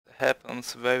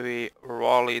sounds very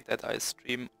rawly that I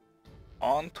stream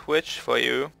on Twitch for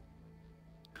you.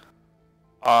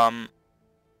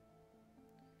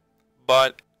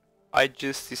 But I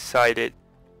just decided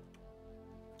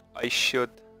I should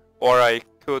or I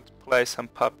could play some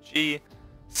PUBG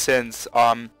since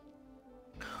I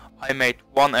made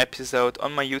one episode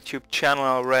on my YouTube channel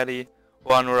already,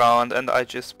 one round, and I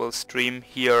just will stream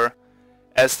here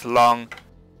as long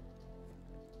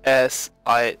as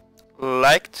I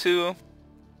like to.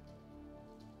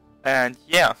 And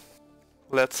yeah,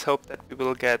 let's hope that we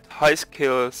will get high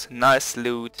skills, nice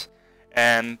loot,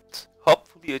 and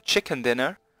hopefully a chicken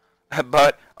dinner.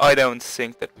 But I don't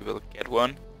think that we will get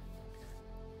one.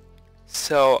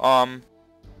 So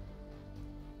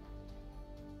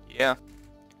yeah,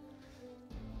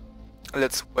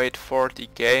 let's wait for the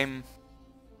game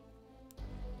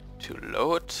to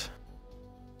load.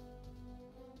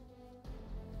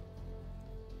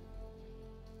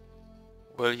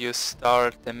 Will you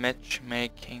start the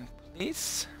matchmaking,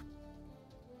 please?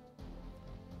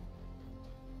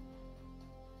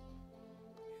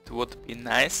 It would be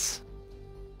nice.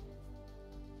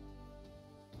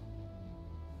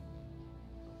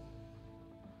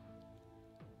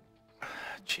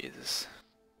 Jesus.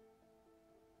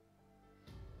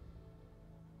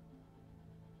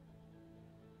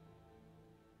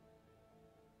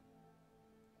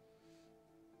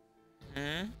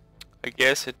 I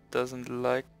guess it doesn't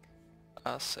like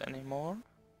us anymore.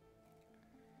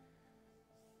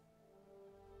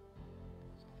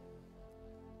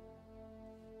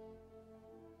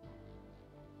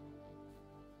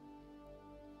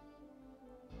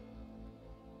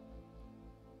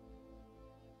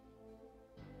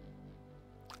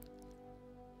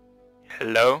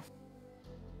 Hello?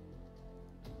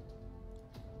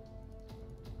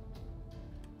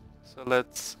 So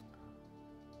let's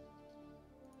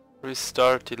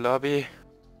restart the lobby.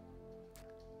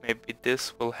 Maybe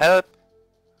this will help.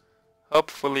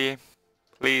 Hopefully,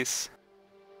 please.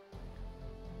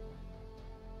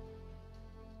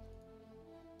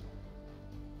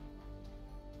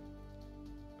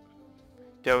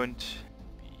 Don't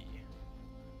be.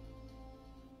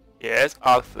 Yes,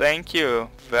 oh, thank you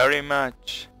very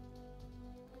much.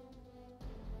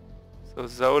 So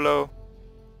Zolo,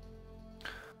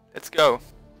 let's go.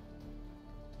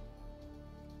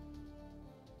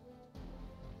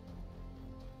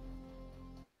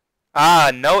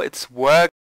 Ah, no, it's work.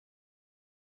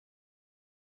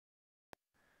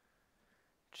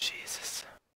 Jesus.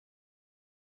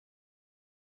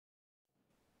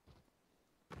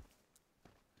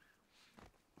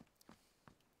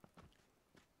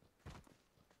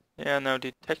 Yeah, now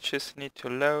the textures need to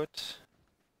load.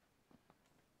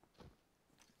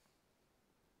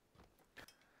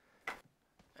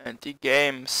 And the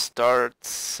game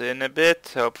starts in a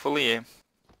bit, hopefully.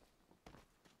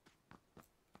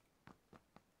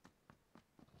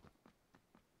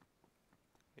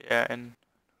 Yeah, in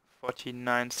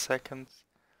 49 seconds.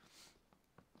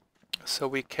 So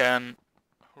we can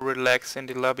relax in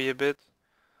the lobby a bit.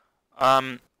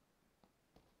 I'm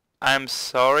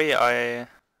sorry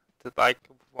that I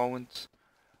won't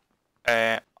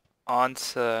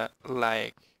answer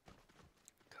like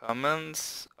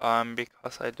comments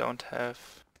because I don't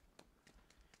have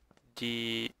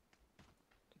the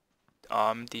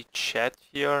chat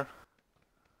here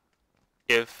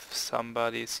if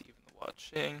somebody's even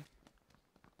watching.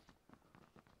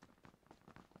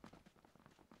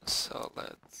 So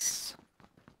let's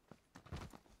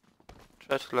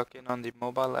try to log in on the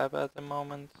mobile app at the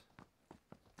moment.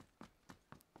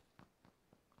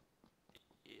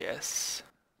 Yes.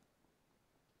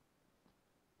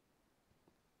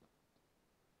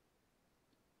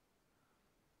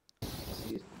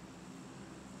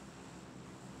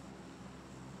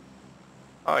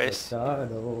 Oh yes.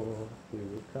 Ricardo, here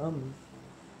we come.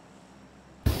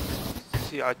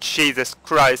 Yeah, Jesus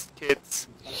Christ, kids.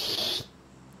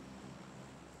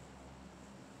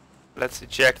 Let's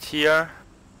eject here.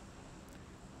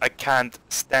 I can't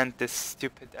stand this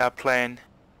stupid airplane.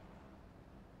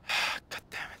 God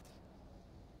damn it.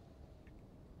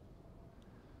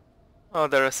 Oh,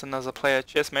 there is another player.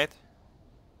 Cheers, mate.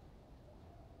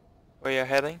 Where you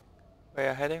heading? Where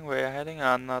you heading? Where you heading?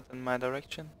 Ah, not in my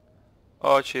direction.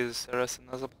 Oh, Jesus, there is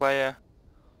another player.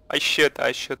 I should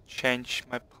change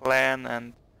my plan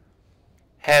and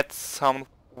head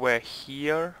somewhere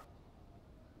here.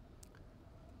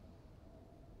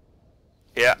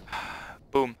 Yeah.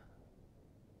 Boom.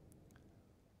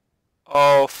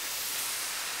 Oh.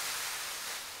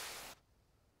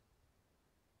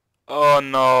 Oh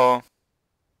no.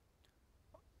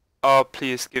 Oh,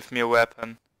 please give me a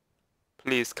weapon.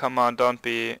 Please, come on, don't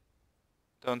be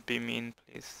Don't be mean,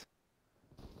 please.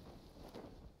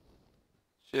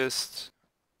 Just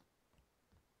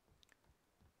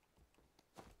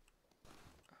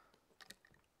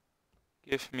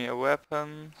give me a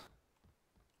weapon.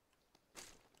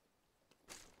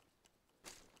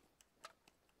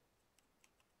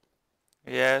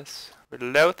 Yes,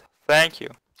 reload. Thank you.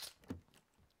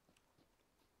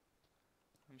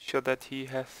 I'm sure that he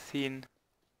has seen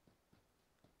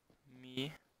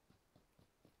me.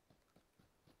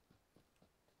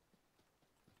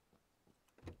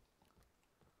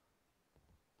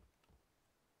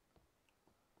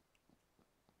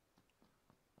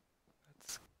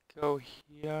 Let's go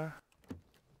here.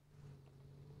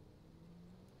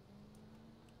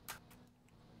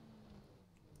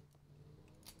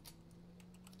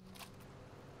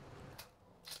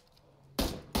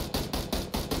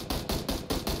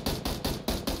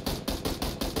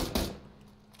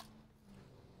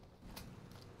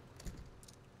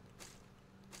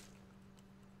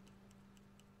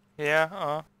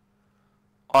 Yeah,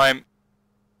 I'm...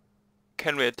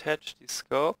 Can we attach the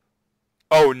scope?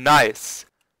 Oh, nice!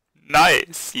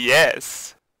 Nice,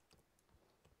 yes!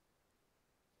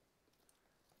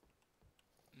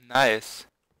 Nice.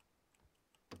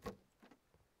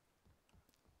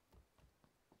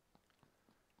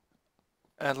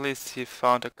 At least he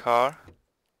found a car.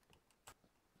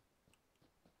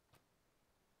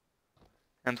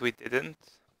 And we didn't.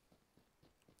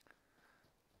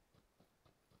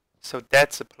 So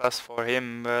that's a plus for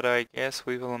him, but I guess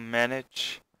we will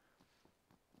manage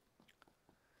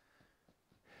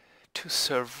to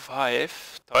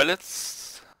survive.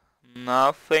 Toilets?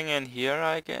 Nothing in here,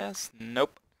 I guess.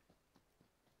 Nope.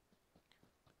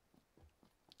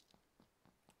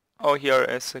 Oh, here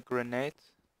is a grenade.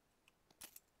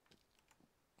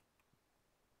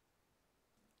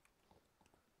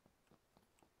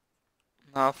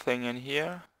 Nothing in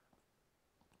here.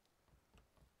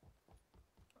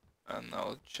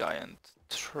 No giant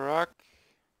truck.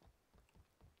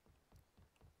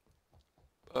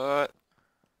 But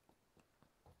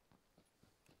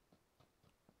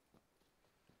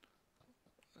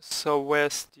so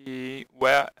where's the...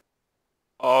 where?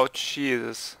 Oh,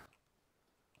 Jesus.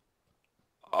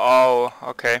 Oh,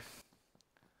 okay.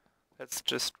 Let's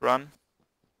just run.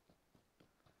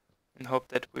 And hope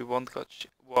that we won't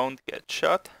get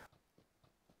shot.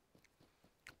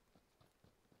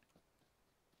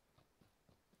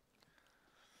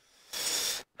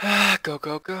 Go,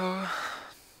 go, go.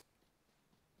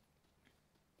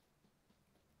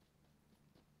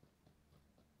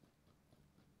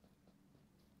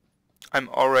 I'm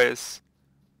always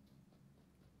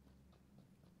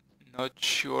not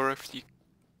sure if the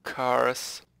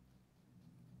cars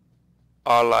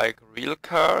are like real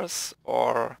cars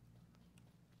or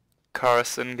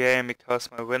cars in game, because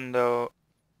my window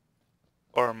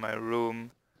or my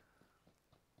room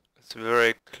is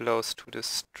very close to the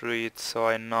street, so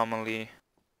I normally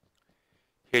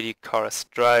hear the cars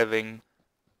driving,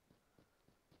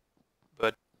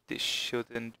 but this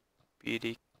shouldn't be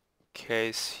the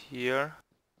case here.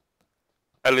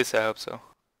 At least I hope so.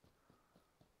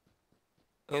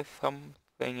 Is something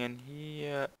in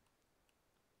here?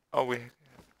 Oh, we have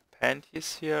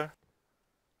panties here.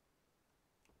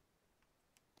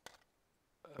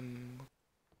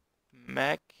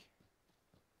 Mac.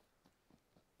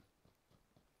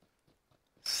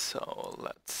 So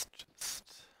let's just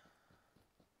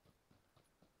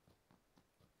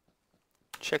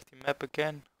check the map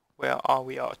again. Where are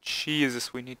we? Oh,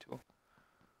 Jesus, we need to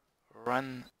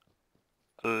run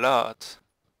a lot.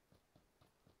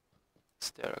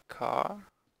 Is there a car?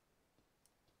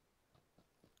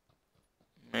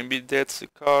 Maybe that's the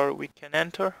car we can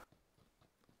enter?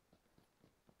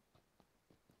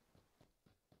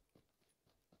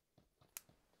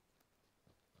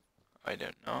 I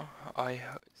don't know.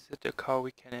 Is it a car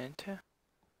we can enter?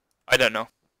 I don't know.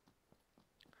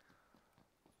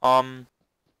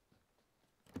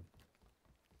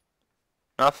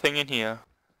 Nothing in here.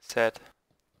 Sad.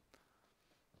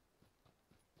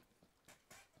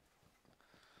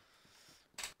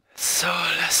 So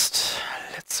let's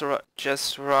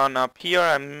just run up here.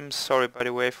 I'm sorry, by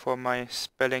the way, for my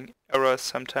spelling errors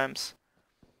sometimes.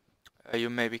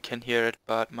 You maybe can hear it,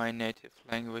 but my native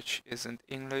language isn't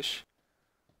English.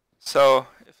 So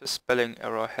if a spelling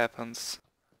error happens,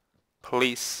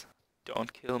 please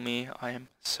don't kill me. I am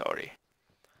sorry.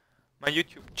 My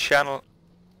YouTube channel...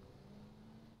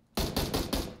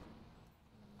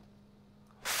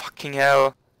 Fucking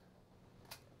hell.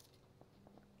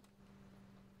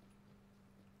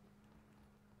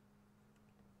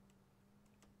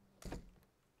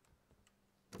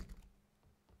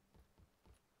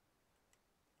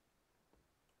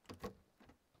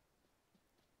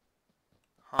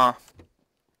 Huh.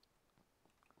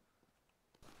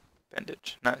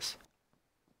 Bandage, nice.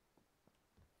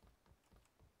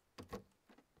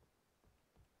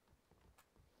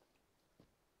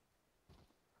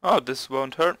 Oh, this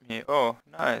won't hurt me. Oh,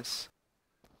 nice.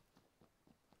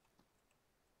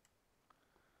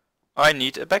 I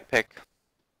need a backpack.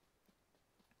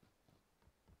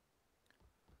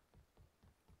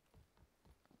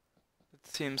 It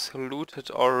seems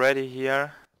looted already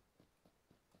here.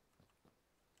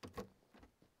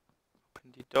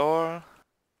 Open the door.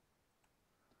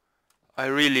 I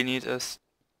really need a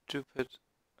stupid...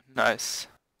 Nice.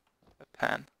 A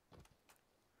pan.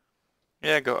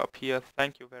 Yeah, go up here.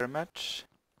 Thank you very much.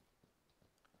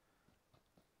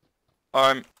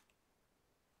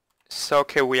 So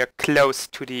okay, we are close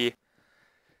to the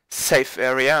safe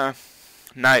area.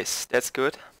 Nice, that's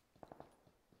good.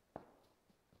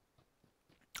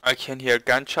 I can hear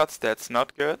gunshots, that's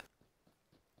not good.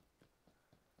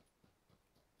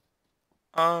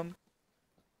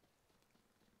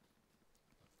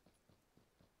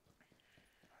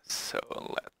 So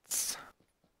let's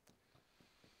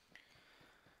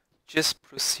just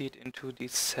proceed into the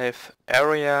safe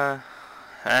area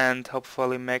and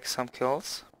hopefully make some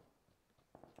kills.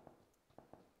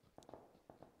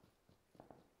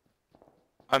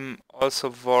 I'm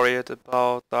also worried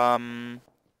about the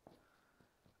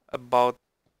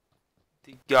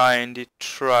guy in the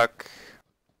truck,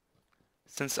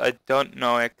 since I don't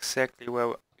know exactly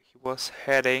where he was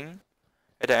heading,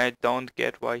 and I don't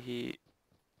get why he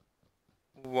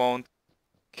won't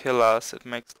kill us. It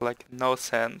makes like no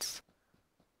sense.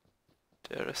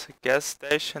 There is a gas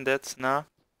station, that's nah.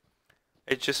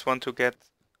 I just want to get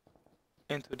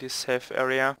into this safe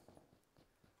area.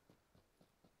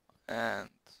 And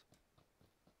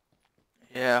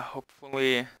yeah,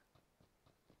 hopefully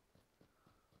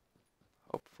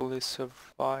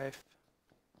survive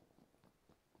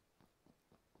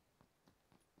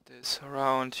this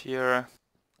round here.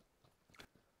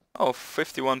 Oh,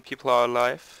 51 people are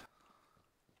alive.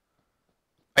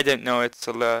 I don't know if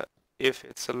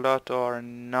it's a lot or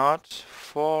not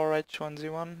for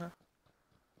H1Z1.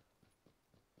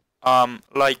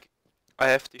 Like, I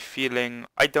have the feeling,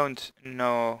 I don't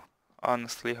know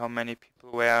honestly how many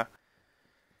people were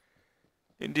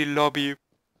in the lobby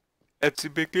at the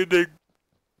beginning,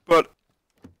 but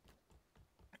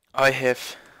I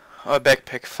have a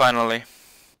backpack finally.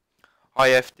 I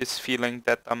have this feeling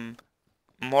that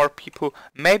more people,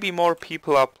 maybe more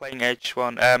people are playing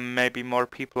H1, maybe more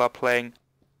people are playing...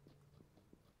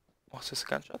 Was this a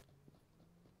gunshot?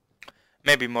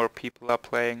 Maybe more people are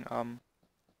playing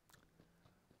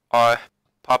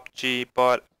PUBG,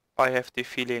 but I have the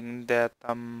feeling that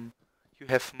you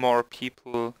have more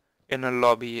people in a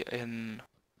lobby in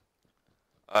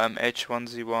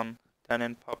H1Z1 than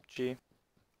in PUBG.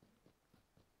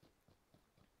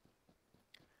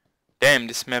 Damn,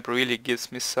 this map really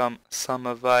gives me some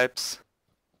summer vibes.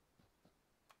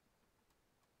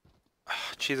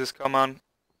 Jesus, come on.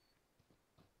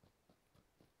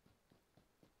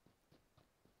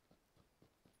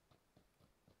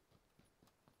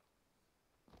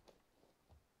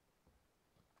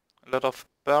 A lot of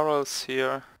barrels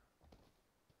here.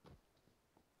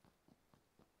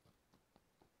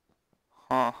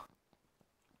 Huh.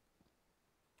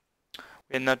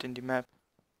 We're not in the map.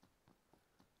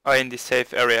 Oh, in the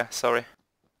safe area, sorry.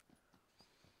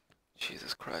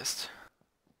 Jesus Christ.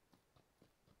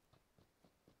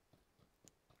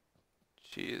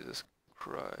 Jesus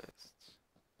Christ.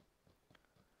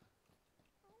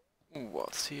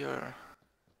 What's here?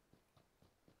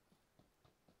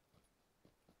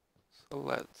 So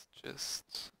let's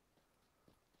just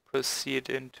proceed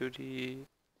into the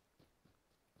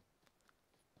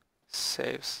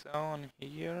safe zone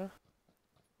here.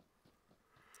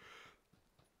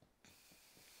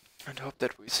 And hope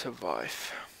that we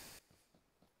survive.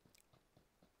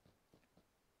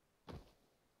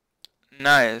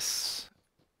 Nice.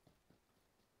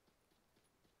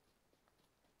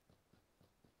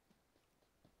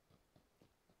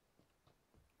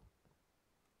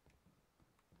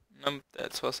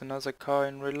 That was another car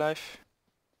in real life.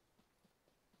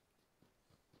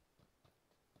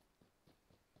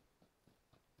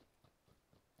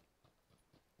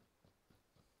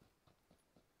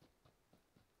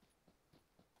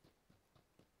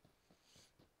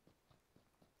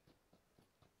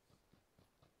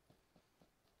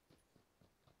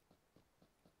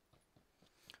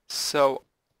 So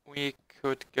we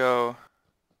could go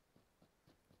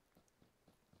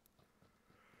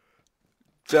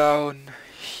down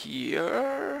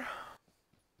here.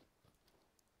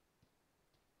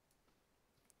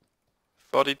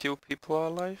 42 people are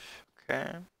alive.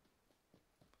 Okay.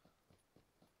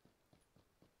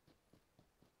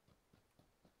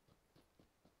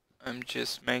 I'm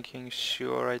just making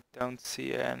sure I don't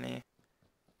see any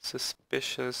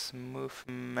suspicious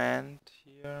movement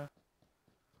here.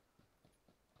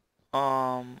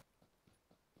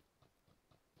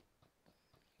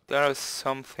 There is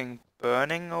something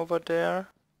burning over there.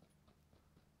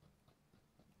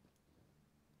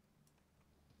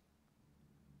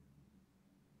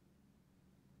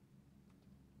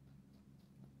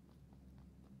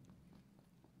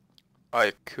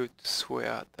 I could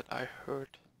swear that I heard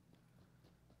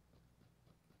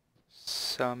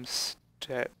some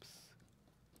steps.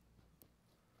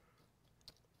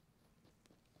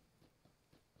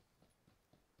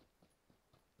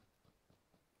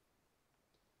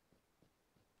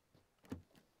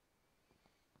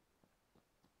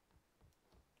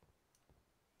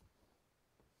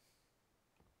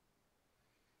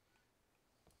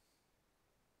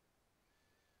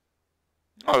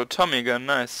 Oh, Tommy gun,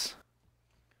 nice.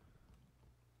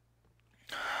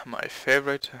 My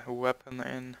favorite weapon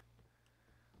in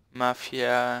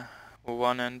Mafia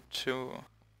 1 and 2.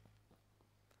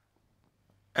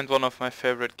 And one of my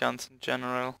favorite guns in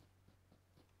general.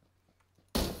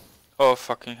 Oh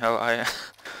fucking hell, I...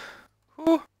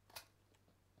 Whew.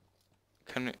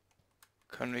 Can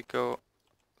we go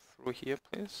through here,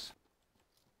 please?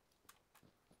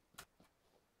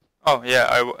 Oh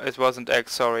yeah, it wasn't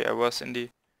X, sorry, I was in the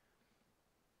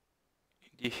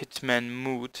hitman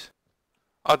mood.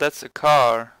 Oh, that's a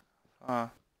car.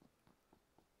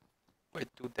 Wait,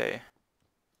 do they?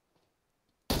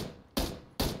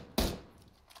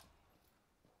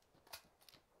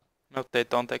 No, they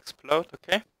don't explode,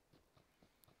 okay.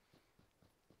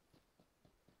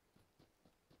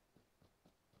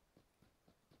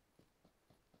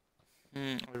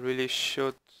 I really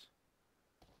should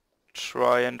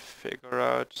try and figure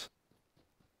out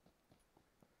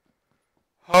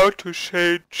how to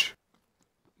change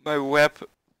my weapon.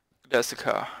 There's a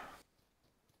car.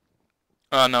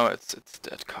 Oh no, it's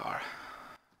that car.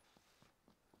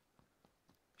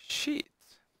 Shit.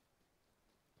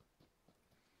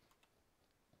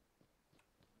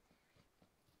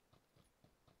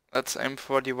 Let's aim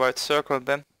for the white circle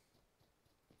then.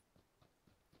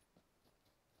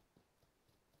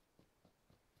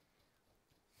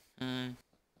 I'm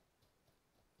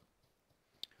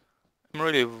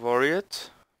really worried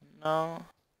now.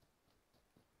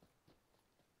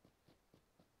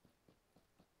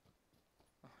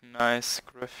 Nice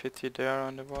graffiti there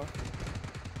on the wall.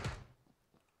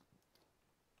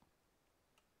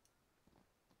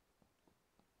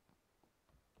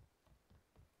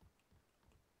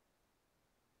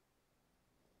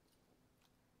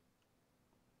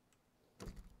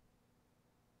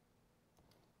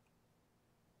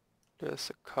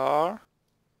 There's a car.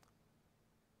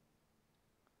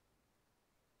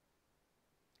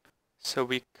 So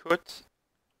we could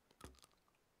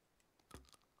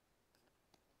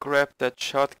grab that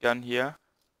shotgun here.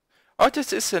 Oh,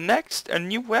 this is a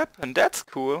new weapon. That's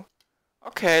cool.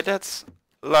 Okay, that's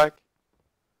like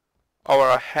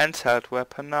our handheld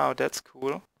weapon now. That's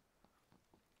cool.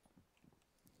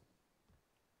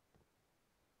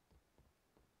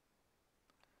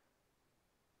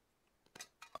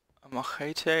 A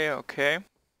machete, okay.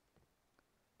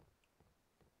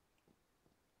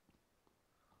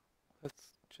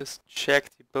 Let's just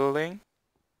check the building.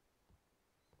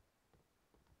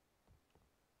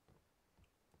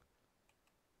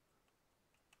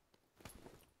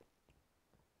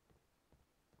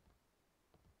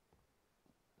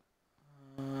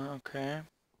 Okay.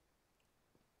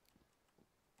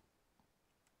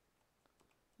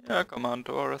 Yeah,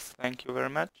 Commandors, thank you very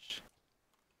much.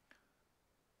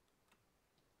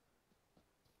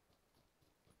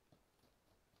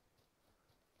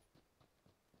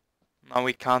 Now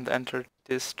we can't enter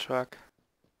this truck,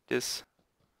 this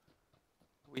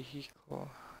vehicle,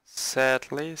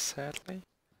 sadly.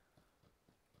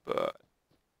 But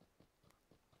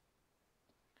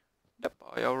yep,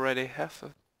 I already have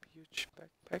a huge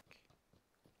backpack.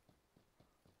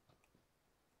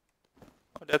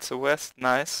 Oh, that's a vest,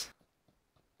 nice.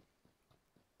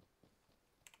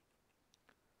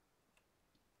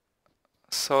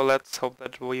 So let's hope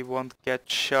that we won't get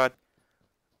shot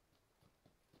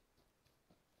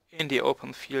in the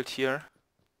open field here.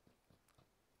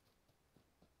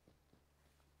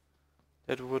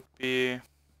 That would be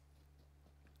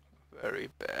very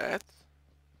bad.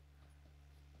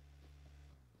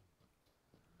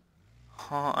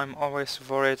 I'm always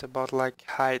worried about like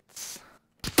heights.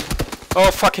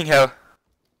 Oh fucking hell!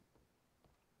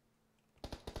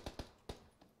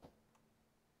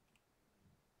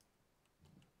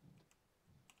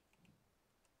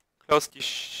 Close the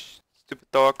stupid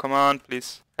door, come on,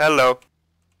 please. Hello.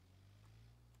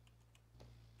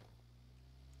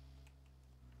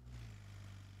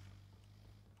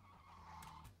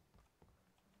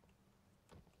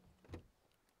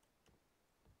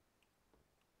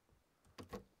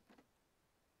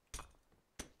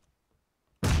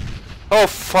 Oh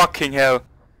fucking hell.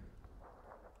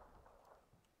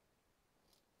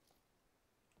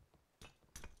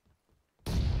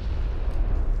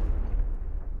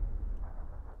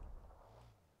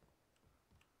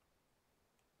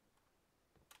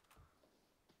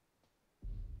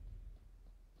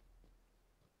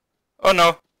 Oh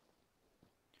no.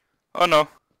 Oh no.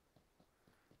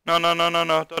 No, no, no, no,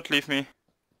 no, don't leave me.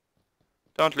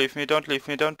 Don't leave me, don't leave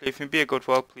me, don't leave me. Be a good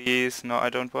wall, please. No, I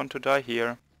don't want to die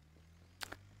here.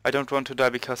 I don't want to die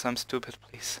because I'm stupid,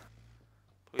 please.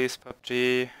 Please,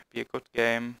 PUBG, be a good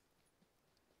game.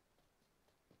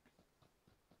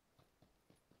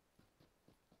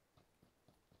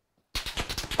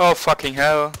 Oh, fucking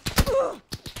hell.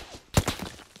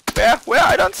 Where? Where?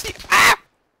 I don't see... Ah!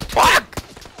 Fuck!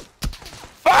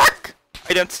 Fuck!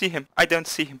 I don't see him. I don't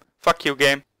see him. Fuck you,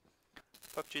 game.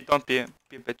 PUBG, don't be a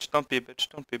bitch. Don't be a bitch.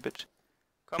 Don't be a bitch.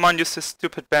 Come on, use this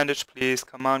stupid bandage, please.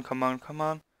 Come on, come on, come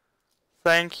on.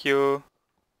 Thank you.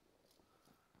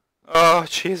 Oh,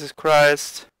 Jesus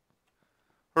Christ.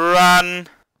 Run!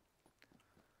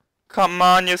 Come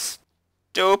on, you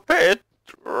stupid.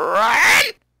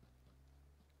 Run!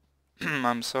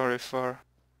 I'm sorry for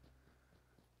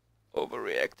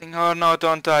overreacting. Oh no,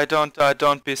 don't die, don't die,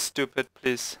 don't be stupid,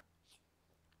 please.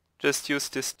 Just use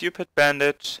this stupid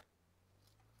bandage.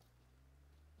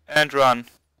 And run.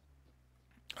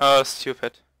 Oh,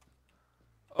 stupid.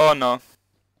 Oh no.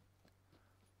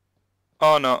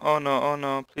 Oh no, oh no, oh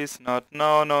no, please not.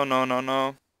 No, no, no, no,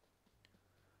 no.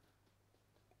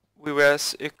 We were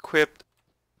equipped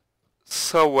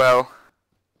so well.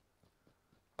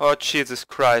 Oh, Jesus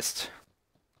Christ.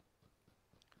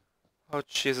 Oh,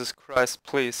 Jesus Christ,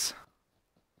 please.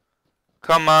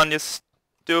 Come on, you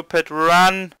stupid,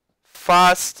 run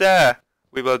faster.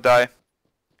 We will die.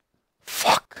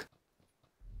 Fuck.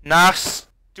 Nah,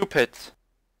 stupid.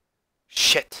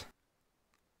 Shit.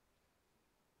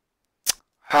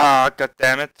 Ah, god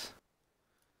damn it.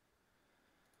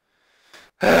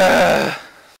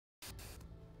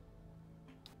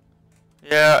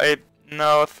 Yeah,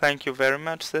 no, thank you very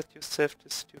much that you saved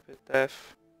this stupid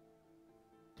death.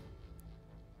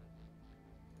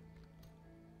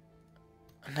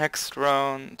 Next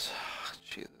round.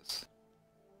 Jesus.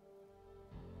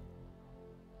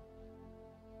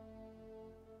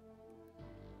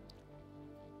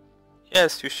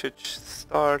 Yes, you should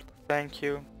start. Thank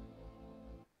you.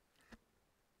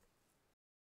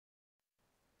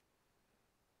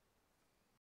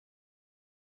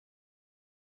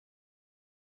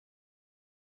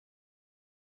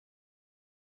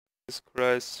 Jesus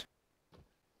Christ.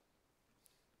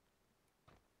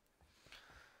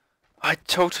 I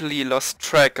totally lost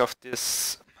track of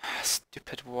this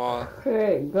stupid wall.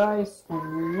 Hey guys,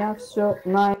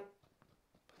 annyeonghaseyo.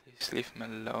 Please leave me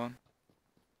alone.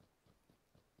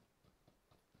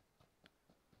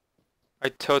 I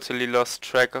totally lost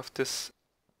track of this.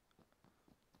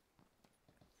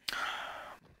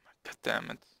 God damn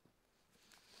it.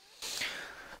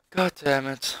 God damn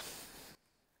it.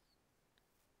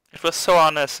 It was so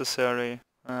unnecessary.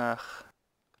 Ugh.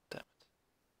 Damn it.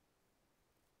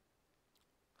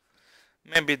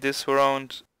 Maybe this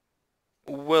round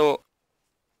will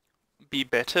be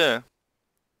better.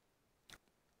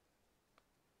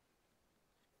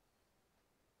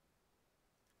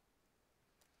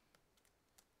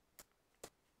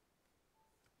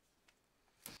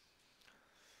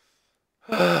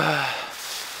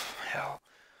 Hell.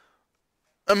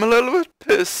 I'm a little bit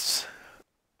pissed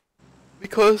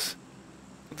because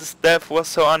this death was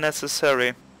so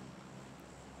unnecessary.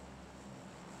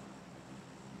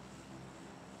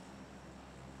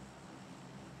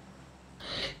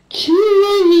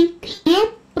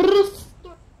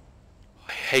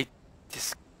 I hate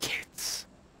these kids.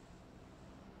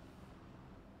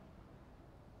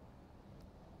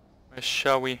 Where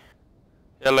shall we?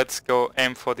 Yeah, let's go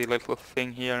aim for the little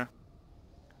thing here.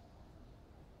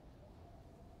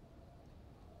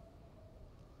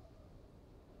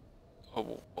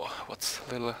 Oh, what's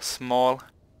a little small?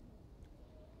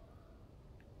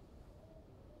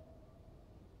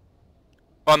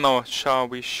 Oh no,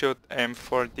 we should aim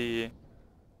for the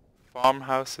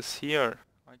farmhouses here.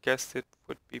 I guess it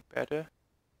would be better.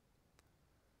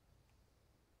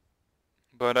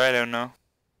 But I don't know.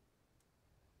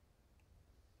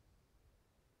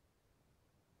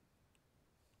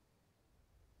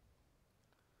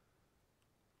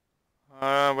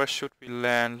 Where should we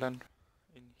land? Land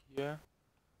in here.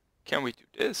 Can we do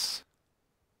this?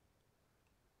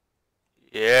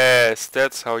 Yes,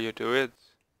 that's how you do it.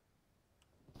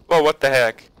 Whoa, what the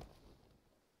heck?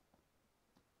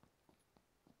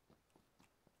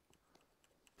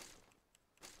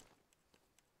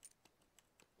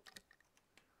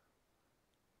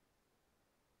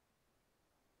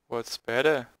 What's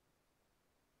better?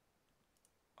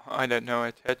 I don't know,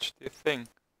 attach the thing.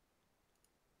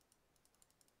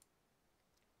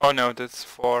 Oh no, that's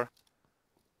for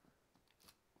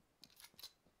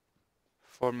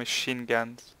machine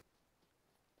guns.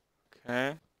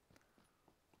 Okay.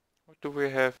 What do we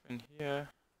have in here?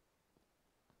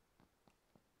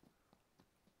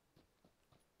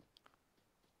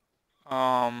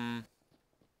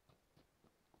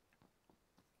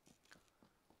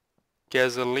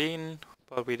 Gasoline,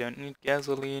 but we don't need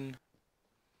gasoline.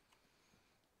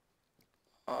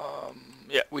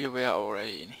 Yeah, we were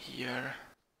already in here.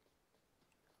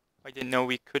 I didn't know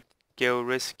we could go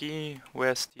risky.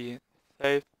 Where's the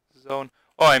safe zone?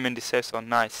 Oh, I'm in the safe zone.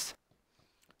 Nice.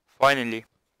 Finally.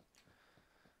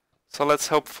 So let's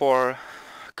hope for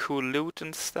cool loot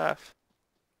and stuff.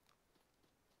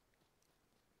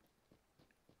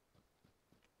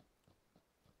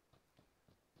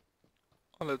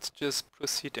 Well, let's just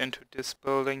proceed into this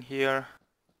building here.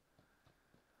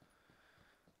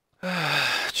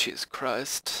 Jesus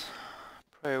Christ.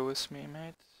 Pray with me,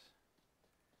 mate.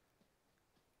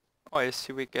 Oh, I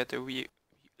see we get a view.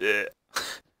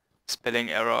 Spelling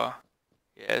error.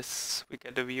 Yes, we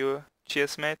get a view.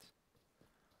 Cheers, mate.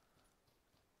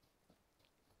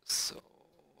 So,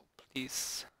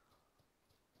 please.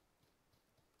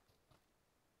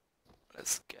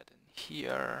 Let's get in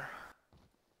here.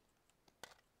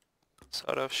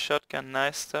 Sort of shotgun,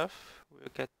 nice stuff. We'll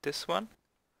get this one.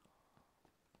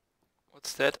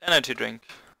 What's that? Energy drink.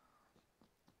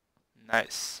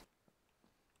 Nice.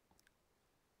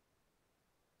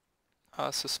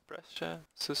 Suppressor.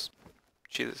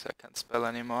 Jesus, I can't spell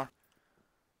anymore.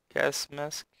 Gas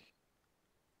mask.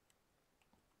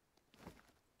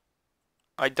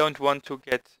 I don't want to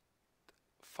get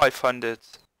 500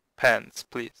 pants,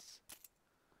 please.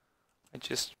 I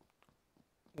just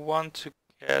want to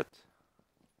get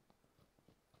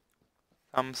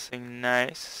something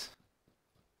nice.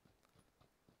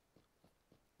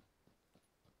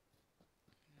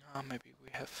 Maybe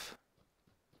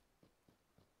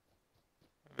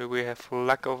we have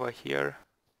luck over here.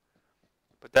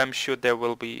 But I'm sure there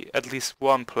will be at least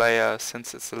one player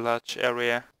since it's a large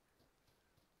area.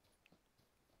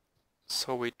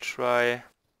 So we try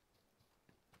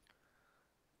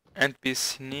and be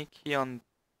sneaky on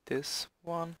this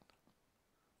one.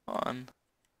 On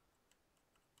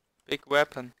big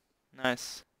weapon.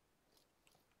 Nice.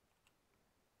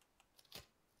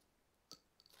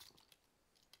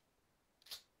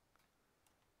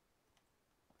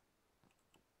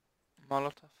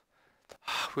 Molotov.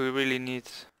 We really need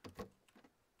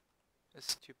a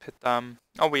stupid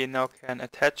oh, we now can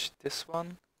attach this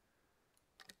one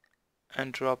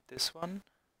and drop this one.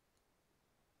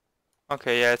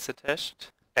 Okay, yeah, it's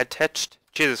attached. Attached.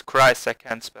 Jesus Christ, I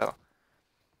can't spell.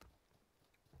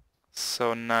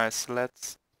 So nice.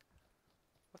 Let's.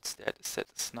 What's that? Is that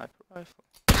a sniper rifle?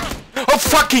 Oh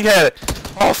fucking hell!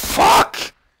 Oh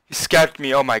fuck! He scared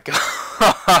me. Oh my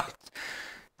god.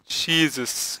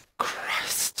 Jesus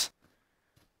Christ.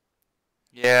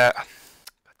 Yeah.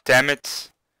 Damn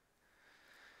it.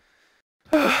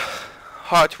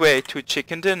 Hard way to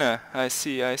chicken dinner. I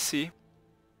see, I see.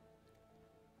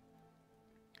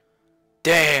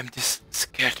 Damn, this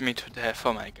scared me to death.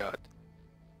 Oh my god.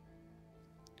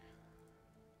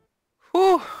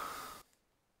 Whew.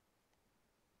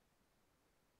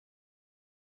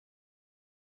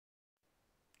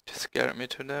 Just scared me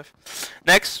to death.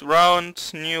 Next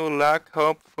round, new luck.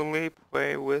 Hopefully,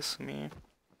 play with me.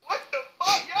 What the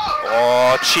fuck, yo?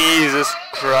 Oh, Jesus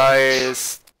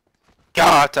Christ.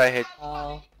 God, I hate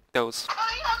those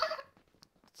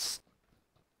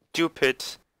stupid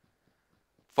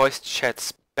voice chat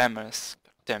spammers.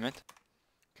 God damn it.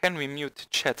 Can we mute the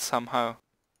chat somehow?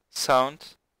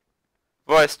 Sound?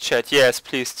 Voice chat, yes,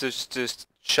 please just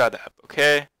shut up,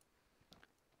 okay?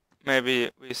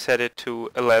 Maybe we set it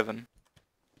to 11.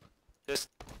 Just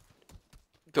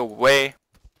go away.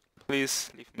 Please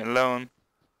leave me alone.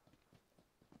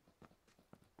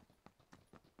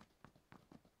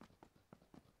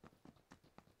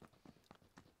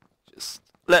 Just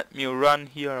let me run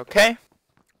here, okay?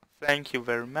 Thank you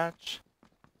very much.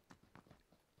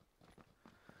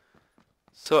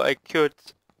 So I could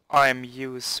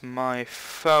use my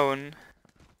phone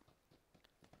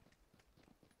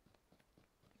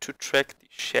to track the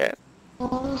chat?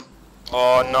 Oh,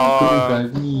 Oh no.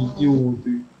 Погоди,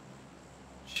 идиоты.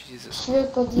 Jesus.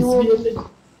 Света, диод.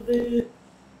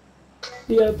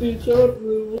 Я ты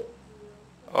черный.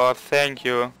 Oh, thank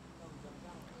you.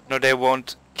 No, they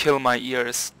won't kill my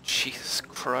ears. Jesus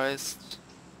Christ.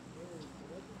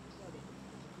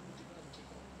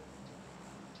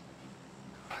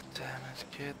 God damn it,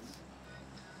 kids.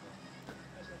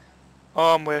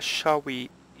 Where shall we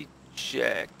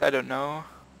eject? I don't know.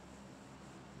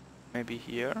 Maybe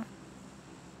here?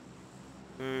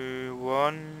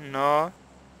 One, no.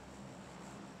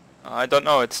 I don't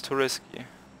know, it's too risky.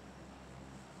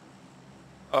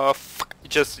 Oh, fuck.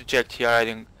 Just eject here, I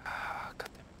didn't... God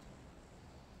damn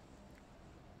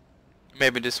it.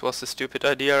 Maybe this was a stupid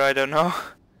idea, I don't know.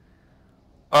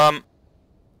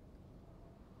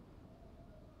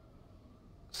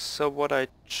 So what I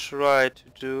try to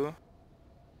do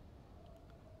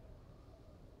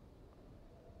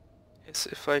is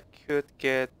if I could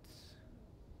get...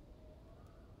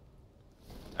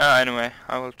 anyway,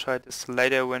 I will try this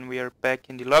later when we are back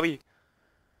in the lobby.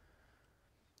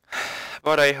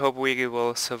 But I hope we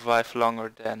will survive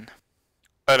longer than,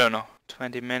 I don't know,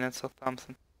 20 minutes or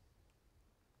something.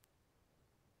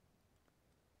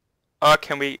 Oh,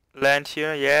 can we land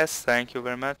here? Yes, thank you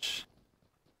very much.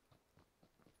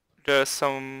 There's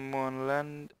someone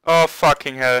land... Oh,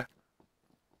 fucking hell.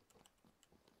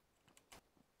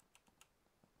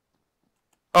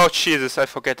 Oh, Jesus, I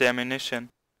forget the ammunition.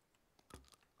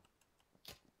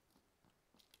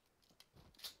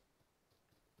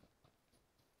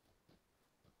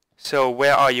 So,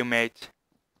 where are you, mate?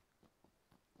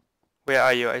 Where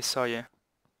are you? I saw you.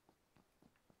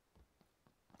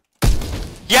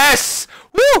 Yes!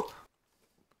 Woo!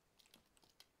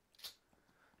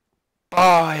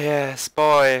 Oh, yes,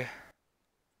 boy.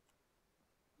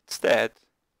 It's dead.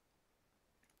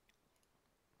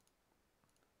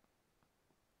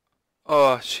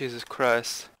 Oh, Jesus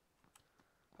Christ.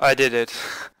 I did it.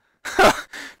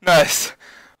 Nice.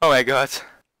 Oh my god.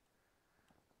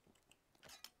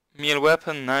 Meal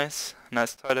weapon, nice.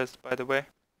 Nice toilet, by the way.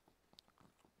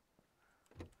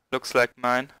 Looks like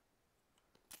mine.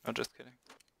 No, just kidding.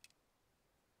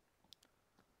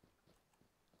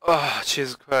 Oh,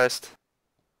 Jesus Christ.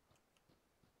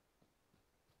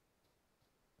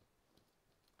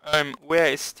 Where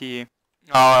is the...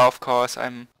 Oh, of course,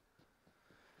 I'm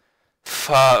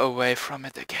far away from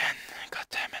it again. God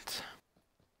damn it.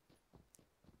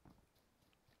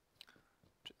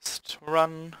 Just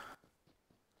run.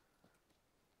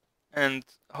 And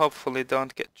hopefully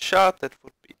don't get shot. That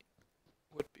would be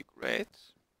great.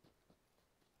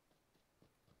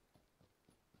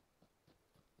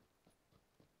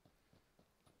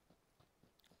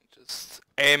 Just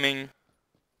aiming.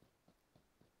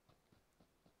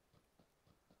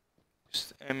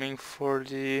 Just aiming for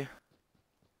the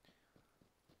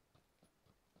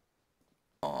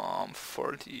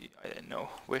I don't know,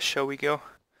 where shall we go?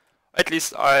 At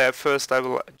least first I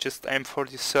will just aim for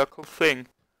the circle thing.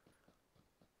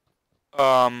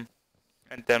 And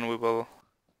then we will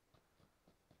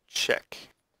check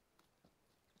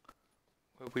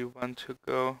where we want to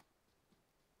go.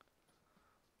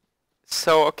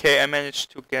 So okay, I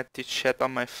managed to get the chat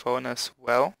on my phone as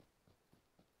well.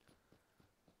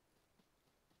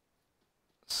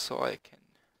 So I can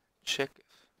check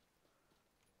if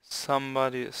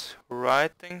somebody is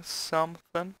writing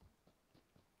something.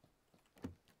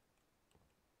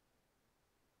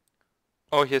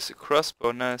 Oh, here's a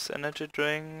crossbow, nice. Energy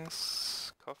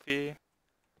drinks, coffee.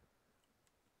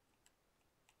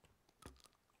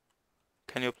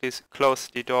 Can you please close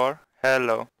the door?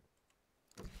 Hello.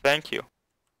 Thank you.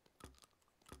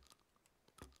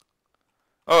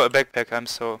 Oh, a backpack, I'm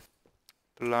so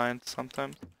blind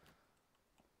sometimes.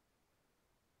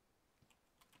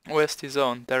 Where's the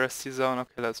zone? There is the zone.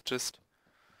 Okay, let's just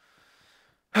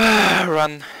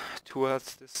run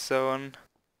towards this zone.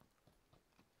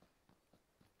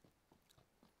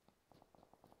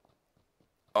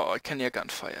 Oh, I can hear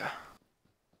gunfire.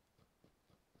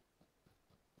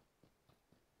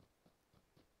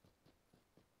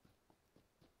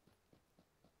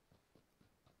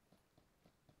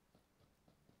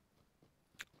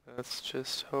 Let's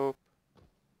just hope.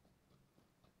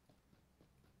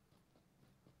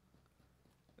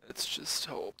 Let's just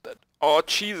hope that... Oh,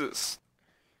 Jesus!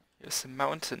 There's a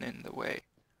mountain in the way.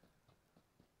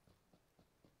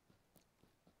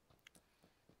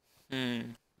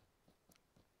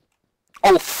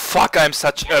 Oh, fuck! I'm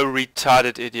such a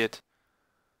retarded idiot.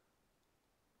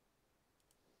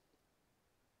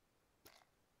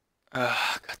 God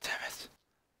damn it.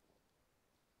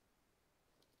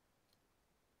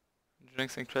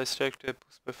 Drinks increase strike rate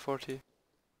boost by 40.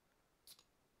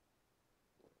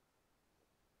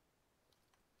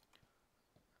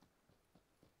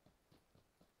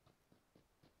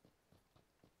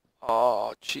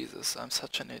 Oh Jesus, I'm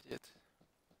such an idiot.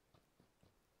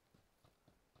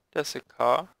 There's a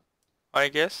car, I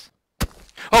guess.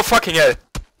 Oh fucking hell!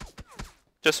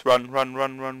 Just run, run,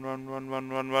 run, run, run, run, run,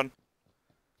 run, run.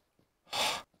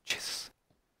 Oh, Jesus.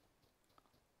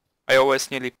 I always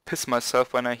nearly piss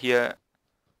myself when I hear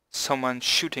someone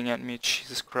shooting at me,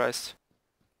 Jesus Christ.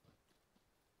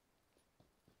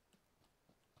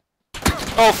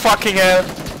 Oh fucking hell!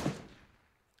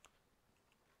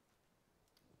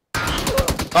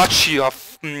 Oh gee,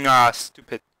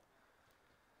 stupid.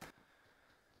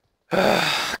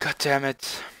 God damn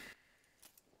it.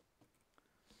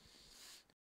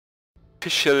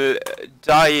 Official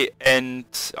die and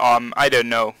I don't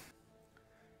know.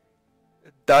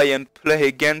 Die and play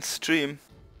again stream.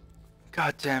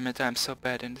 God damn it, I'm so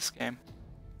bad in this game.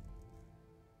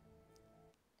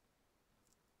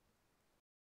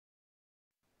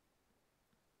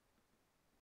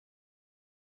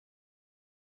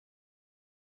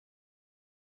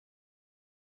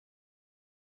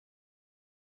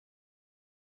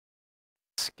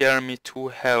 Scare me to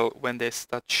hell when they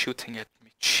start shooting at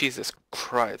me. Jesus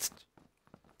Christ.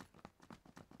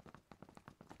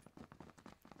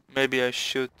 Maybe I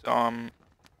should turn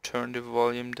the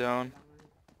volume down.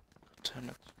 Damn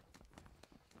it.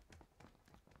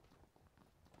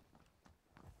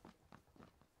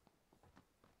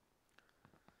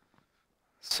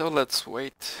 So let's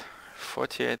wait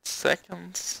 48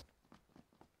 seconds.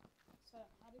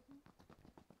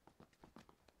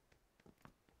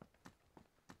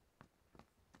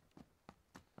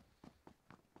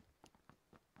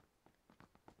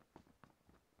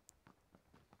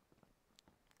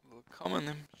 Willkommen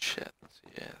im Chat,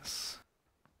 yes.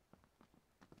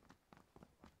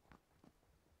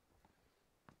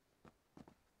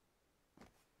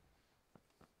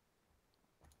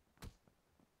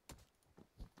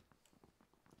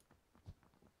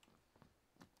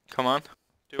 Come on.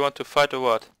 Do you want to fight or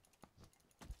what?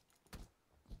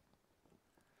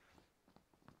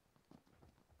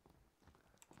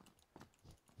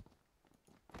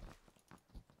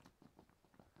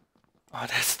 Oh,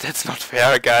 that's not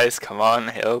fair, guys. Come on,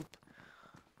 help.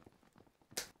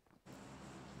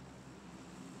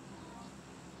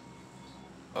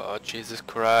 Oh, Jesus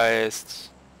Christ.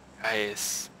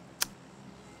 Guys.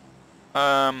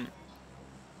 Oh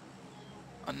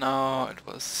no, it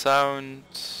was sound.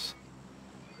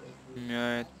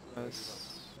 Yeah, it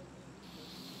was.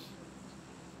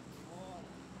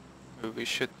 Maybe we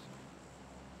should.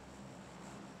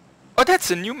 Oh,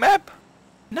 that's a new map.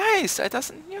 Nice. I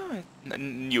doesn't know it.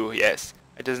 New, yes.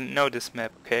 I doesn't know this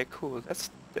map. Okay, cool. That's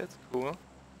cool.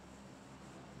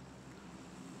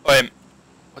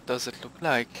 What does it look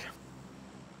like?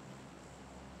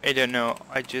 I don't know.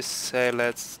 I just say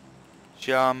let's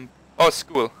jump. Oh,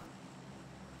 school.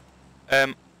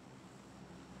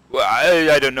 Well,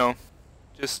 I don't know.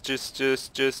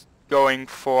 Just going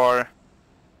for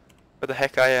where the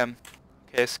heck I am.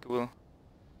 Okay, school.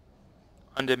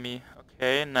 Under me.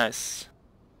 Okay, nice.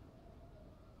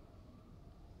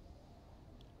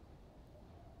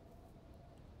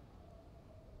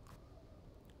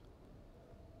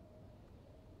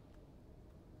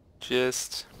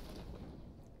 Just.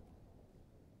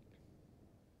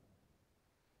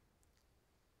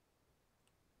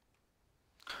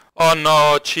 Oh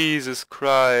no, Jesus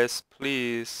Christ,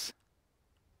 please.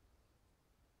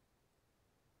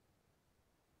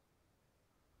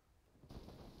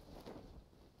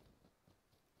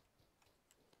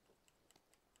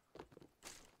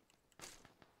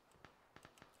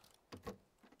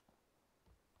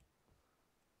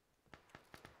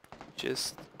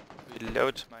 Just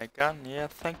reload my gun. Yeah,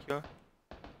 thank you.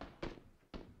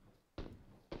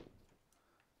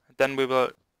 Then we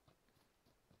will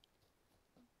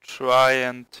try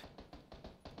and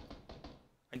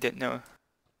I don't know.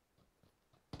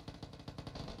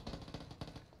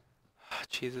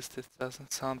 Jesus, this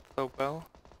doesn't sound so well.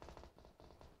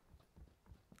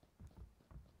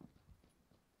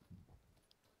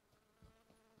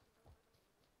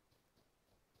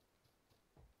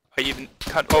 I even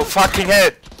can't. Oh fucking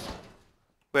hell!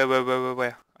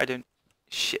 Where? I don't.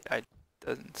 Shit, I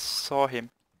didn't saw him.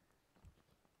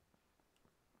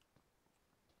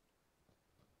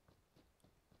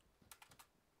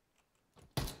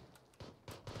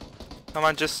 Come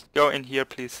on, just go in here,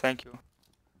 please. Thank you.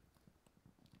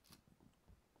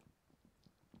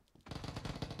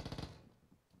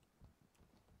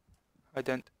 I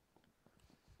don't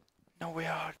know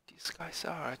where these guys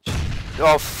are.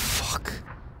 Oh fuck!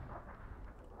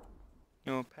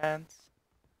 New pants.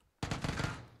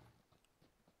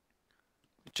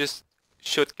 We just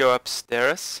should go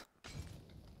upstairs.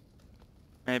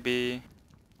 Maybe.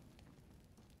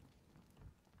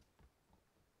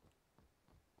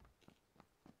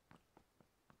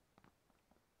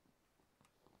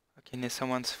 Okay, near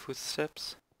someone's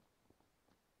footsteps.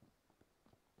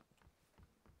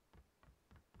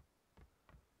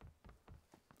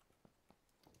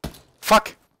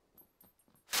 Fuck!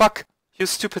 Fuck! You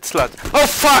stupid slut! Oh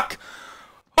fuck!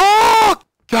 Oh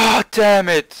god damn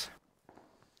it!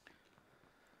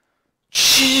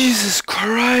 Jesus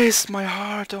Christ, my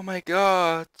heart! Oh my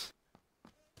god!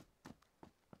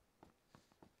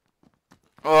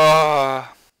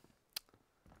 Oh!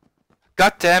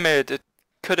 God damn it! It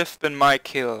could have been my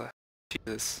kill.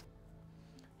 Jesus.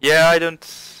 Yeah, I don't.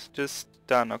 Just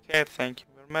done. Okay, thank you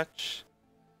very much.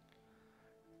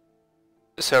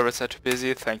 The servers are too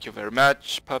busy. Thank you very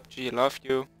much. PUBG, love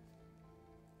you.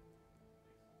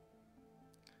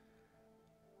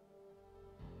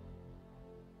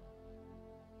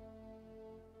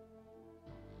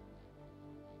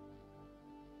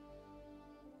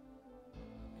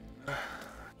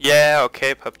 Yeah,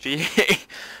 okay, PUBG.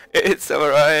 It's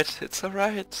alright. It's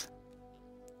alright.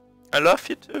 I love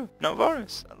you too. No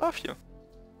worries. I love you.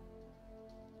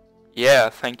 Yeah,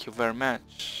 thank you very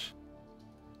much.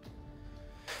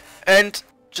 And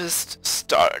just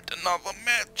start another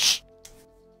match.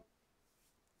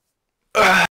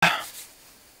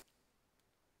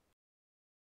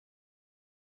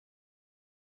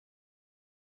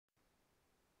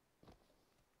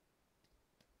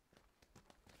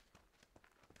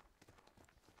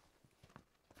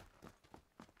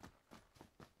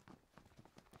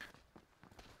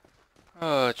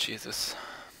 Oh, Jesus.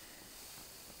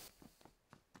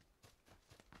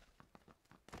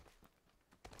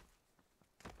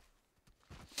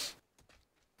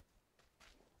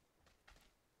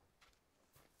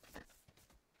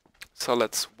 So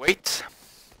let's wait.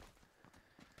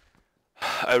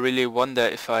 I really wonder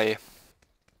if I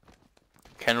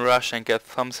can rush and get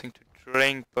something to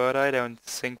drink, but I don't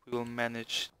think we will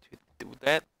manage to do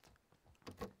that.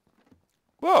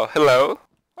 Whoa, hello.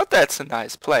 Oh, that's a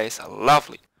nice place.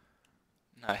 Lovely.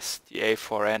 Nice. The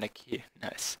A4 Anarchy.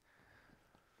 Nice.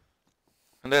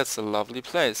 And that's a lovely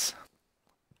place.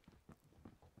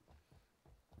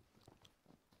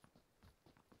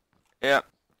 Yeah.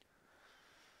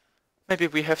 Maybe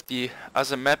we have the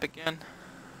other map again.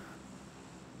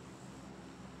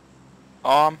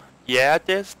 Yeah,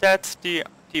 that's the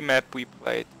map we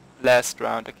played last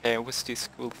round, okay, with the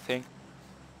school thing.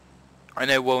 And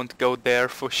I won't go there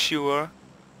for sure.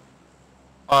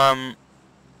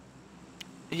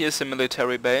 Here's a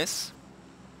military base.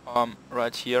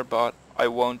 Right here, but I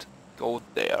won't go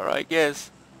there, I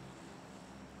guess.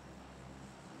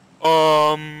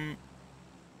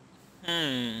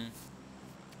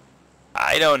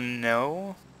 I don't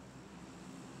know.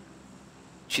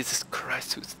 Jesus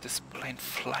Christ, who's this plane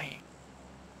flying?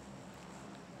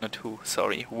 Not who,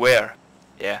 sorry, where?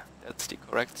 Yeah, that's the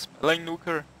correct spelling,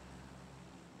 Luker.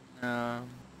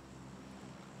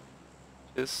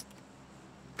 Just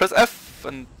press F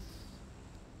and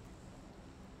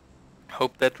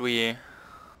hope that we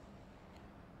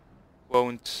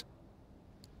won't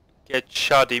get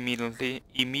shot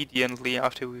immediately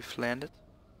after we've landed.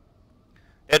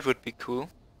 That would be cool.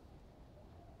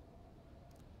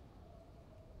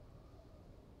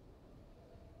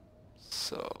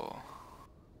 So...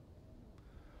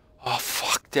 Oh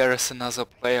fuck, there is another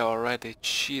player already.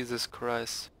 Jesus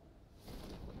Christ.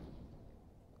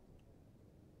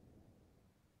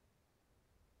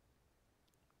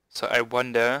 So I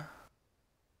wonder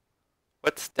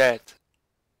what's that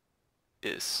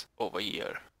is over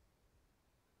here.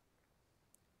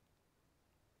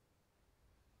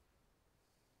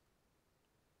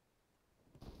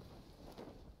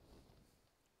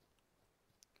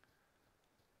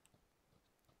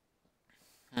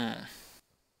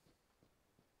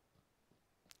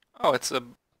 Oh, it's a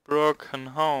broken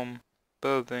home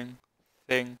building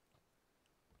thing.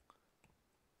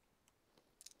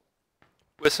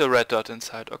 With a red dot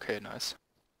inside. Okay, nice.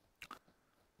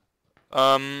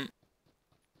 I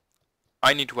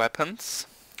need weapons,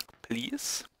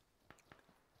 please.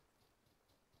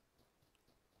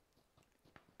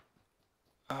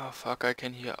 Oh fuck, I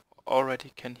can hear,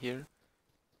 already can hear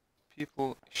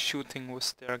people shooting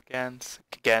with their guns.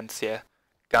 Yeah,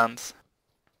 guns.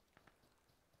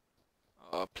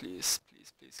 Oh, please,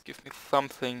 please, please give me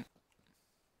something.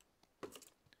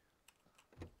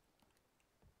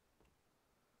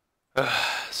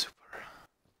 Super.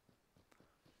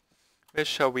 Where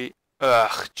shall we...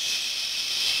 Ugh,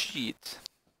 shit.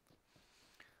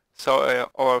 So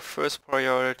our first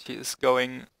priority is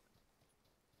going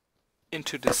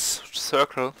into this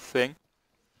circle thing.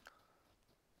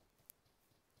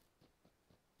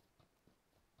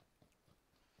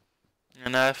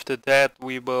 And after that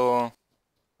we will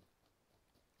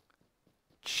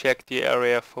check the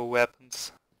area for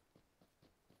weapons.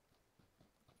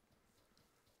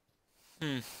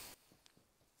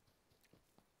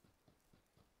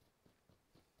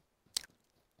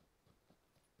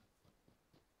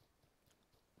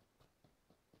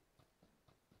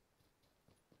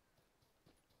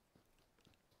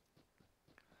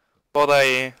 But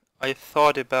I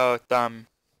thought about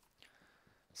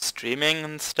streaming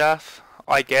and stuff.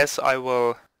 I guess I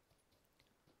will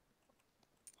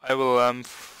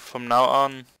from now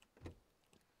on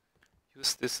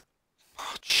use this.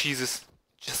 Oh, Jesus,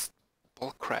 just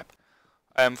bullcrap.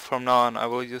 From now on I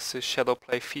will use the shadow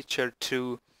play feature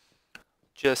to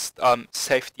just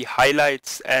save the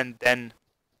highlights and then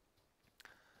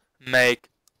make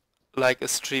like a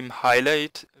stream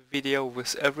highlight video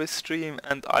with every stream,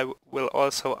 and I will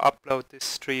also upload this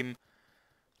stream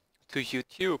to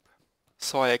YouTube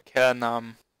so I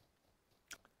can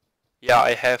yeah,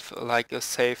 I have like a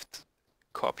saved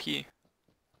copy.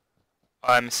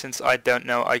 Since I don't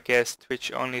know, I guess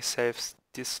Twitch only saves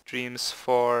these streams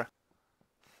for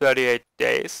 38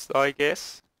 days, I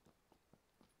guess.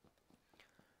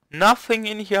 Nothing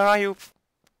in here, are you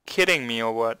kidding me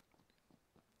or what?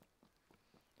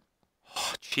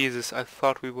 Oh, Jesus, I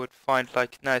thought we would find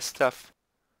like nice stuff.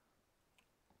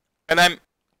 And I'm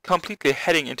completely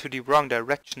heading into the wrong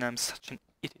direction. I'm such an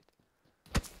idiot.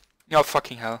 Oh,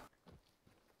 fucking hell.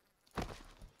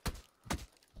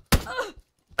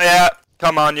 Yeah,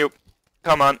 come on you.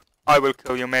 Come on. I will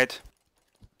kill you, mate.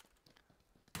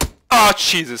 Oh,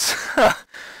 Jesus.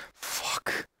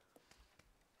 Fuck.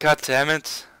 God damn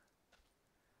it.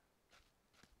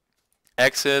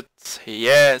 Exit.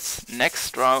 Yes.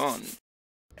 Next round.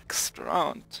 Next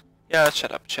round. Yeah,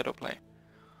 shut up, shadow play.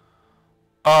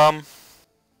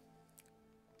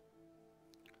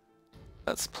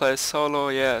 Let's play solo.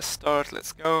 Yeah, start.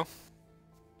 Let's go.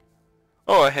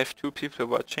 Oh, I have 2 people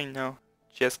watching now.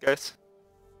 Cheers, guys.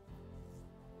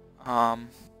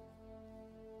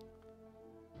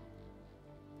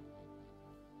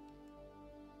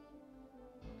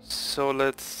 So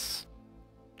let's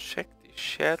check the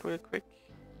chat real quick.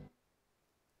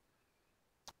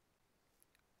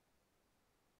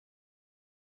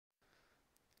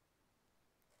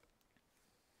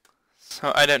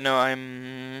 So I don't know,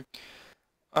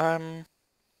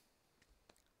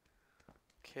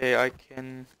 okay, I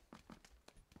can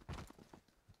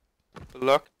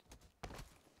block.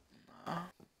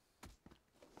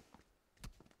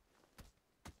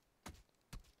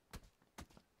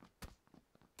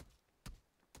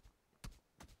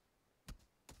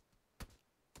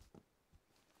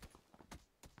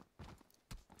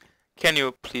 Can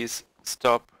you please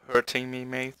stop hurting me,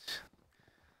 mate?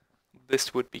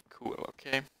 This would be cool,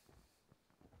 okay?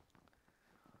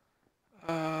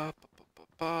 Pop, pop,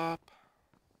 pop,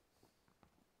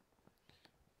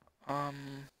 pop.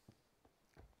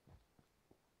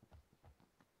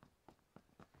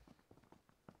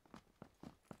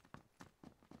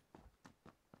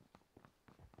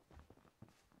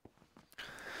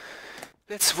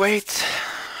 Let's wait.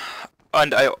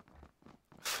 And I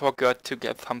forgot to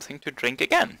get something to drink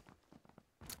again.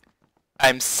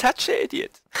 I'm such an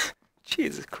idiot.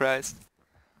 Jesus Christ.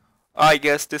 I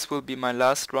guess this will be my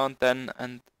last round then,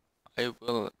 and I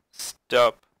will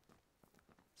stop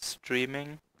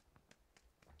streaming.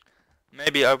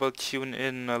 Maybe I will tune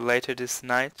in later this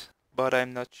night, but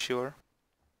I'm not sure.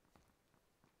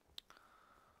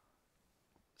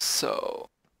 So,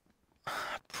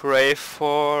 pray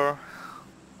for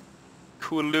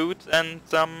cool loot and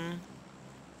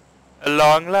a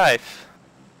long life.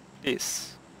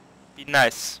 Please, be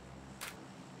nice.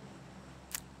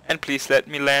 And please let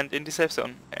me land in the safe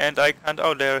zone. And I can't.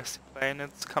 Oh, there's the plane.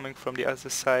 It's coming from the other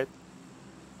side.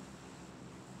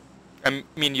 I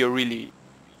mean, you're really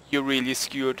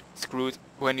screwed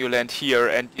when you land here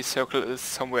and the circle is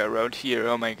somewhere around here.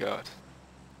 Oh my god.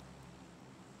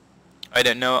 I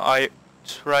don't know. I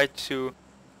tried to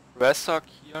restock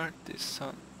here. This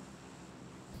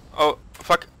oh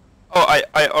fuck. Oh,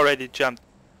 I already jumped.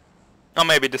 Or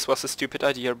maybe this was a stupid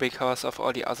idea because of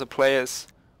all the other players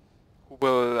who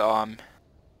will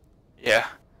yeah,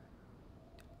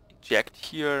 eject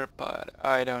here, but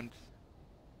I don't.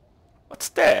 What's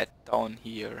that down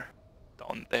here?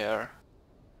 Down there.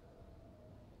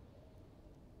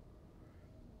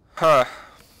 Huh.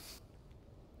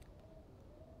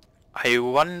 I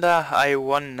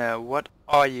wonder, what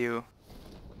are you?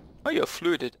 Oh, you're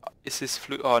fluted. Is this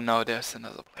Oh no, there's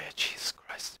another player. Jesus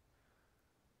Christ.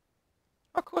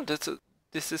 Oh cool,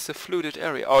 this is a fluted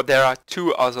area. Oh, there are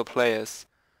two other players.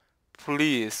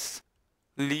 Please,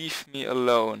 leave me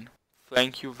alone.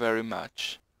 Thank you very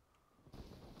much.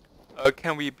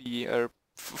 Can we be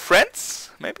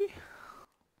friends, maybe?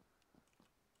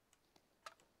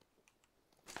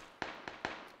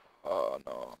 Oh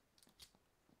no.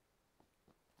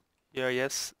 Yeah,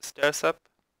 yes, stairs up.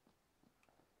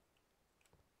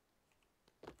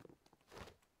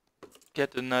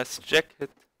 Get a nice jacket.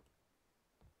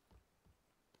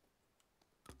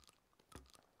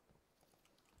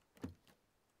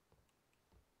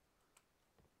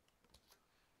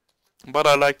 But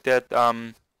I like that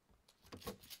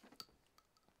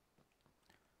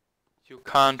you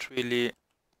can't really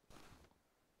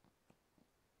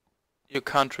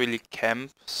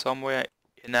camp somewhere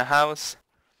in a house.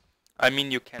 I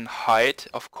mean, you can hide,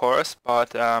 of course,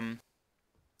 but you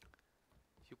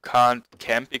can't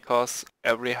camp because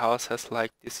every house has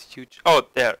like this huge... Oh,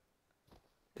 there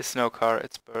is no car,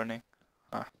 it's burning.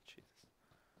 Ah, Jesus.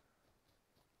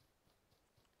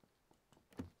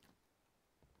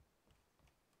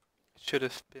 Should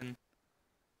have been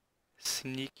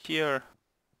sneakier.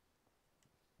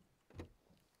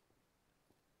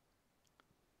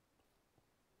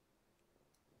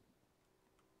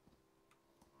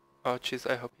 Oh jeez,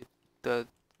 I hope he does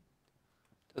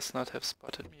not have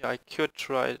spotted me. I could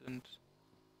try it and...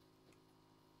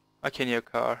 I can hear a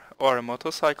car or a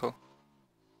motorcycle.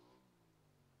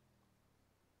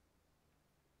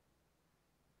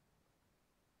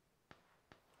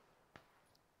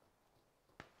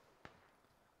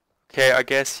 Okay, I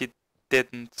guess he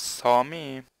didn't saw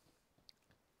me.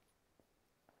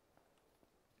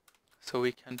 So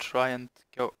we can try and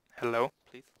go... Hello,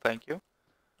 please, thank you.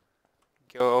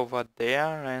 Go over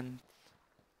there and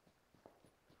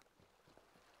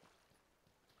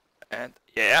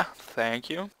yeah, thank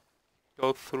you.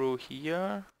 Go through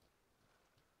here.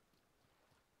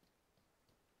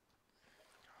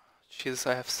 Jesus,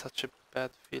 I have such a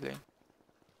bad feeling.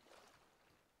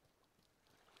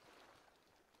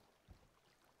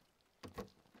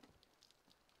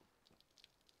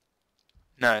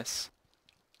 Nice.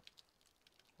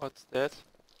 What's that?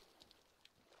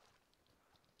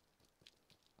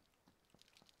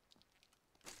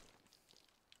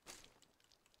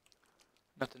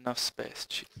 Not enough space,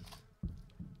 jeez.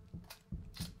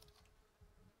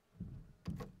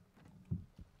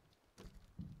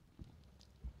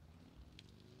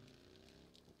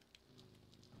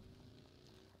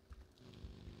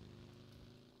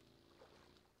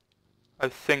 I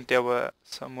think there were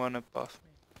someone above me.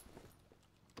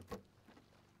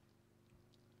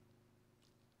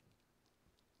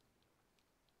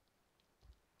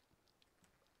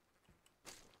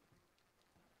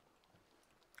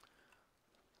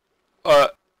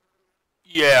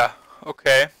 Yeah,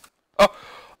 okay.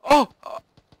 Oh,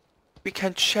 we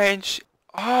can change,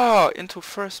 into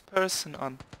first person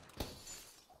on.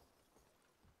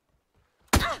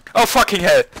 Oh, fucking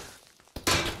hell!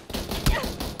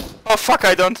 Oh, fuck,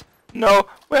 I don't know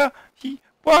where he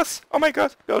was. Oh my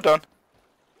god, go down.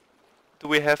 Do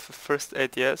we have a first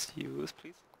aid? Yes, use,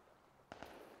 please.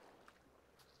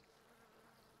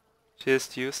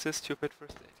 Just use this stupid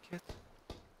first aid kit.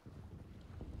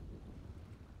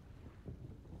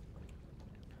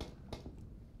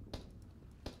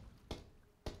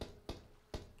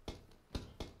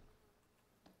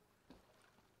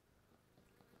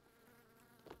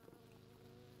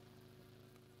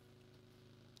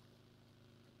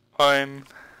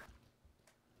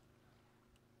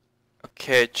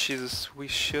 Okay, Jesus, we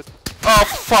should... Oh,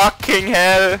 fucking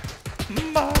hell!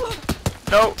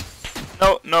 No!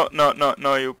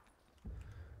 No, you...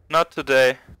 Not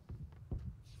today.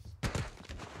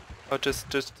 Oh, just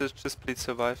please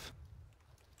survive.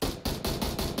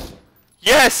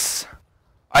 Yes!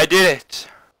 I did it!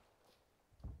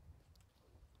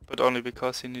 But only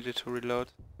because he needed to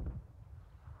reload.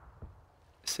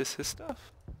 Is this his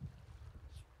stuff?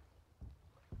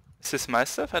 Is this my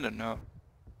stuff? I don't know.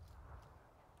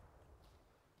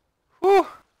 Whew!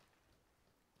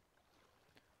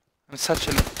 I'm such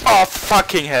an... Oh,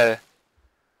 fucking hell!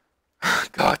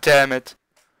 God damn it.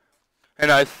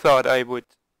 And I thought I would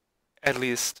at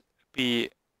least be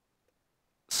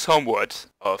somewhat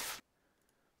of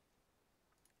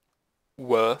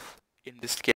worth in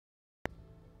this game.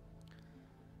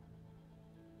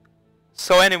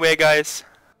 So anyway, guys,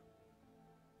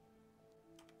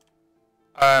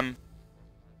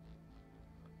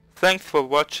 thanks for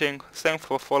watching, thanks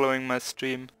for following my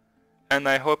stream, and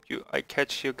I hope I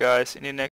catch you guys in the next